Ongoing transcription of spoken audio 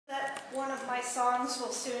one of my songs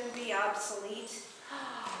will soon be obsolete.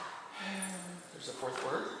 There's a fourth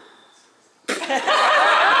word?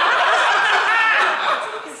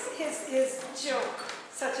 his joke,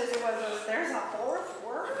 such as it was, there's a fourth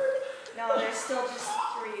word? No, there's still just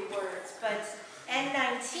 3 words. But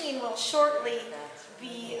N19 will shortly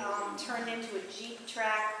be turned into a Jeep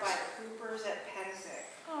track by the Coopers at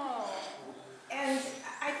Pensick. Oh. And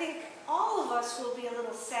I think all of us will be a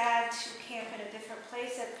little sad to camp in a different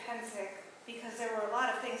place at Pensick because there were a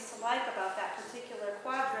lot of things to like about that particular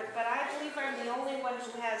quadrant, but I believe I'm the only one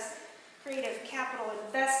who has creative capital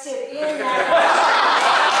invested in that.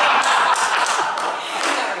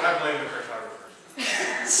 I blame the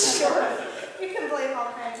cartographers. Sure. You can blame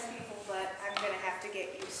all kinds of people, but I'm going to have to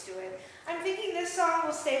get used to it. I'm thinking this song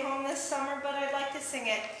will stay home this summer, but I'd like to sing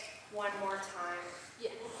it one more time. Yeah.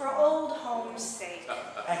 For old home's sake.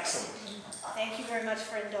 Excellent. Thank you very much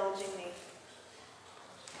for indulging me.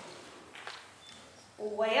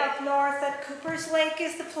 Way up north at Cooper's Lake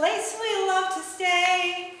is the place we love to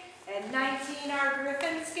stay. And 19 our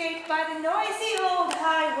Griffin's Gate by the noisy old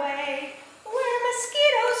highway, where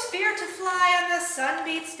mosquitoes fear to fly and the sun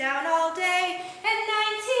beats down all day. And 19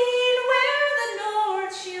 where the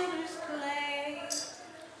Northshielders play.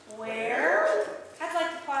 Where? I'd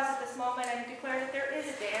like to pause at this moment and declare that there is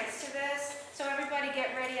a dance to this. So everybody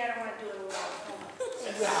get ready. I don't want to do it alone.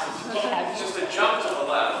 Just a jump to the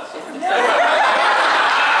left. I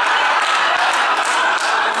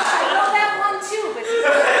know that one too, but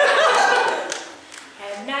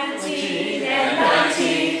and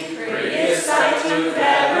 19, prettiest sight you've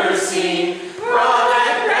ever seen. Broad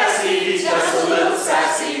and grassy, just a little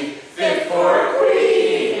sassy, fit for a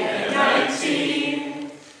queen. And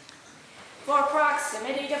 19. For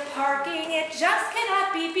proximity to parking, it just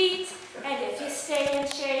cannot be beat. And if you stay in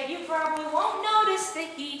shade, you probably won't notice the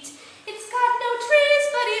heat. It's got no trees,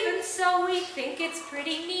 but even so, we think it's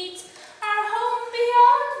pretty neat. Our home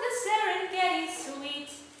beyond the Serengeti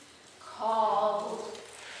suite, called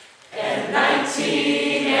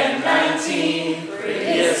N19,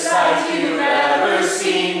 prettiest sight you've ever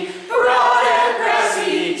seen. Broad and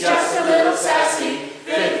grassy, just a little sassy,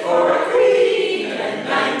 fit for a queen.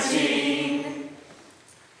 N19.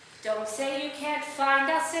 Don't say you can't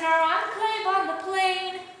find us in our enclave on the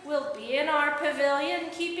plain. We'll be in our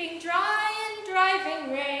pavilion, keeping dry and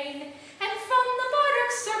driving rain. And from the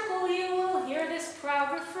Bardic circle you will hear this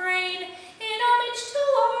proud refrain, in homage to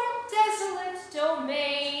our desolate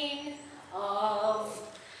domain of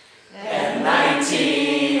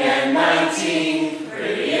N19,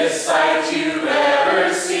 prettiest sight you've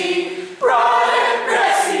ever seen. Broad and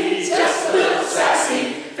grassy, just a little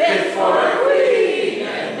sassy, fit for a queen.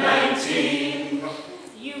 N19.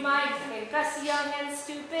 You might think us young and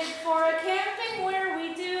stupid for a camping where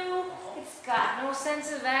we do. It's got no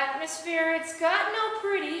sense of atmosphere, it's got no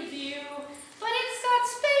pretty view, but it's got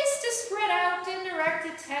space to spread out and erect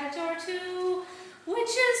a tent or two, which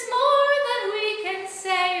is more than we can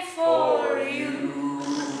say for